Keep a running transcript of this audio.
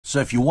So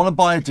if you want to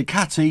buy a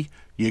Ducati,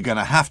 you're going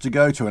to have to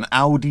go to an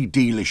Audi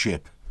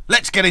dealership.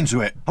 Let's get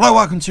into it. Hello,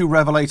 welcome to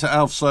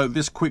RevelatorAlf. So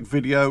this quick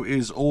video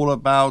is all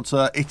about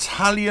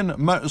Italian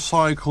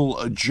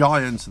motorcycle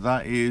giant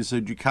that is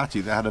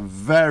Ducati. They had a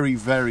very,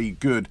 very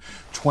good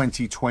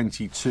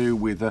 2022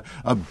 with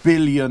 £1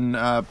 billion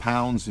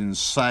in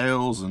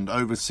sales and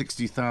over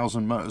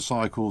 60,000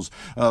 motorcycles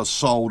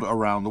sold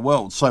around the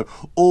world. So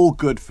all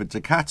good for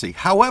Ducati.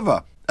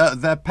 However,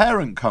 their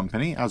parent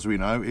company, as we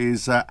know,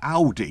 is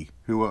Audi,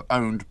 who are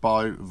owned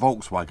by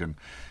Volkswagen.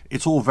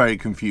 It's all very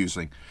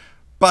confusing.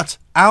 But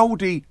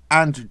Audi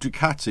and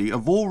Ducati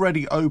have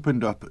already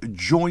opened up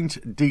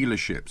joint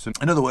dealerships.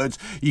 In other words,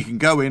 you can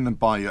go in and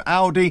buy your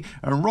Audi,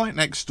 and right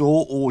next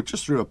door, or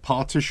just through a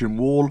partition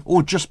wall,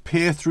 or just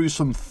peer through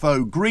some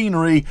faux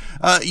greenery,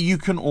 you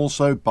can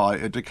also buy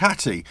a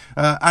Ducati.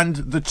 And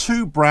the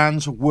two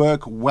brands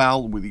work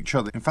well with each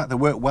other. In fact, they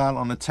work well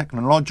on a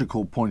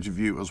technological point of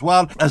view as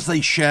well, as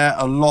they share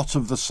a lot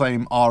of the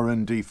same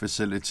R&D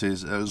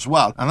facilities as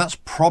well. And that's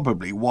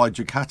probably why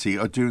Ducati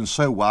are doing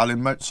so well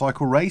in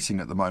motorcycle racing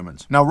at the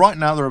moment. Now, right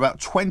now, there are about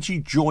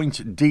 20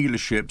 joint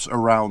dealerships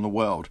around the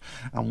world,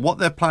 and what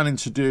they're planning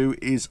to do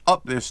is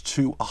up this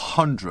to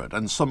 100,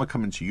 and some are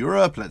coming to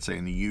Europe, let's say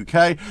in the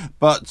UK,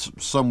 but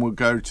some will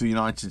go to the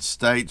United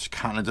States,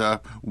 Canada,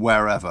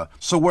 wherever.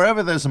 So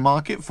wherever there's a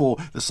market for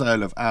the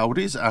sale of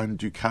Audis and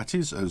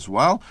Ducatis as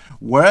well,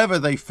 wherever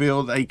they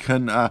feel they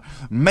can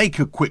make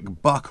a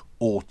quick buck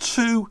or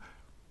two,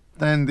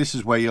 then this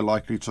is where you're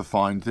likely to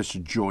find this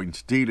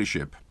joint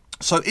dealership.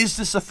 So is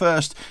this a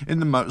first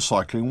in the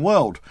motorcycling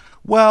world?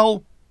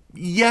 Well,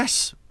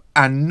 yes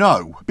and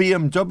no.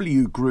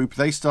 BMW Group,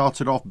 they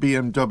started off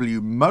BMW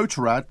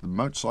Motorrad, the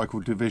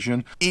motorcycle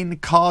division, in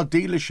car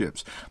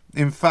dealerships.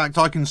 In fact,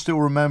 I can still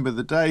remember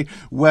the day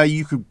where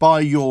you could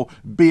buy your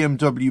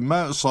BMW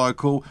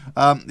motorcycle.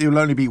 It will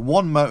only be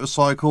one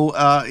motorcycle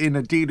in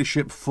a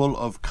dealership full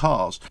of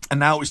cars. And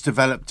now it's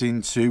developed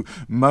into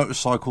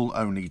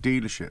motorcycle-only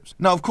dealerships.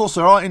 Now, of course,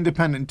 there are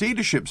independent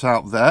dealerships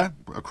out there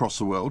across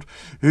the world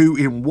who,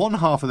 in one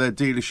half of their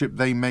dealership,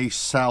 they may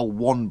sell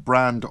one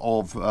brand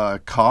of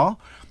car.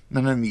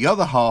 And then the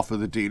other half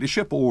of the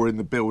dealership, or in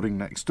the building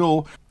next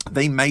door,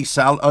 they may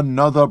sell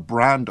another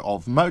brand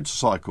of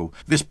motorcycle.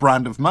 This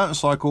brand of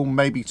motorcycle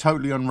may be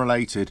totally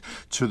unrelated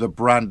to the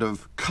brand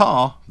of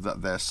car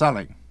that they're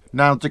selling.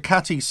 Now,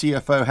 Ducati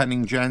CFO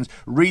Henning Jens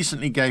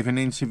recently gave an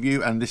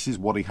interview, and this is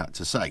what he had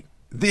to say.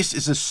 This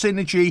is a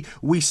synergy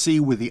we see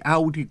with the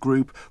Audi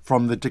group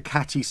from the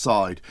Ducati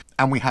side,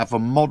 and we have a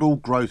model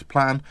growth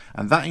plan,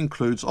 and that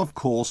includes, of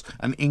course,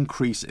 an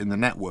increase in the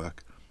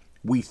network.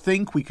 We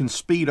think we can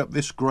speed up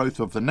this growth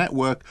of the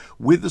network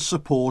with the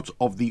support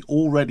of the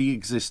already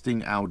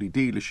existing Audi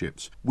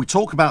dealerships. We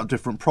talk about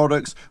different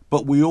products,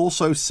 but we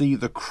also see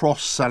the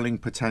cross-selling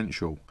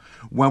potential.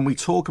 When we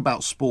talk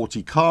about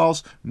sporty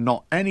cars,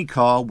 not any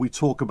car, we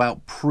talk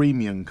about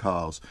premium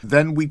cars.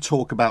 Then we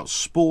talk about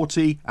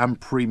sporty and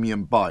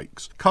premium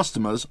bikes.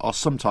 Customers are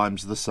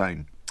sometimes the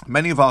same.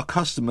 Many of our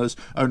customers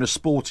own a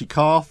sporty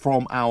car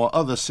from our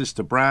other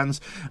sister brands,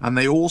 and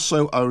they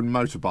also own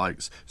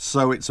motorbikes.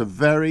 So it's a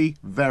very,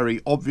 very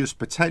obvious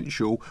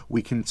potential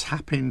we can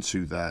tap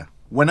into there.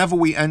 Whenever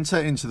we enter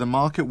into the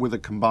market with a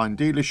combined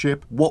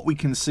dealership, what we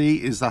can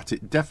see is that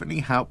it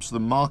definitely helps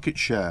the market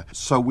share.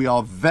 So we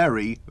are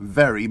very,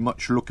 very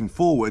much looking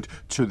forward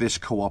to this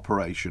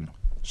cooperation.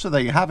 So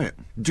there you have it.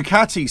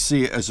 Ducati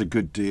see it as a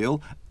good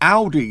deal.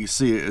 Audi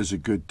see it as a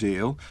good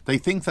deal. They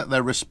think that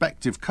their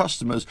respective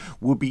customers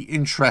will be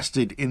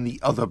interested in the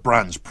other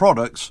brand's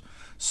products.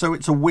 So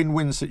it's a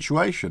win-win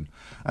situation.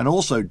 And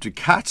also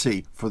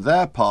Ducati, for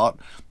their part,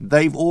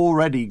 they've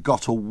already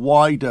got a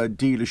wider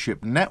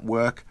dealership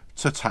network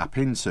to tap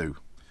into.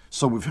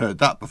 So we've heard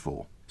that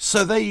before.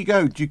 So there you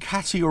go,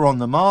 Ducati are on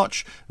the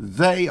march.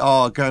 They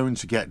are going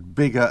to get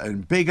bigger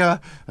and bigger,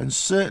 and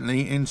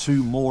certainly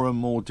into more and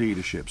more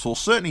dealerships, or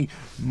certainly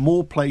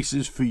more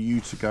places for you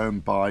to go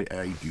and buy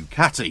a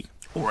Ducati,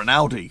 or an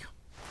Audi,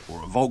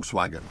 or a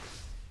Volkswagen,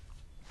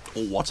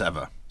 or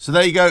whatever. So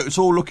there you go, it's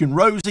all looking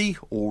rosy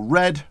or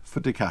red for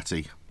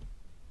Ducati.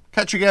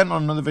 Catch you again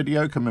on another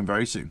video coming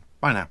very soon.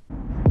 Bye now.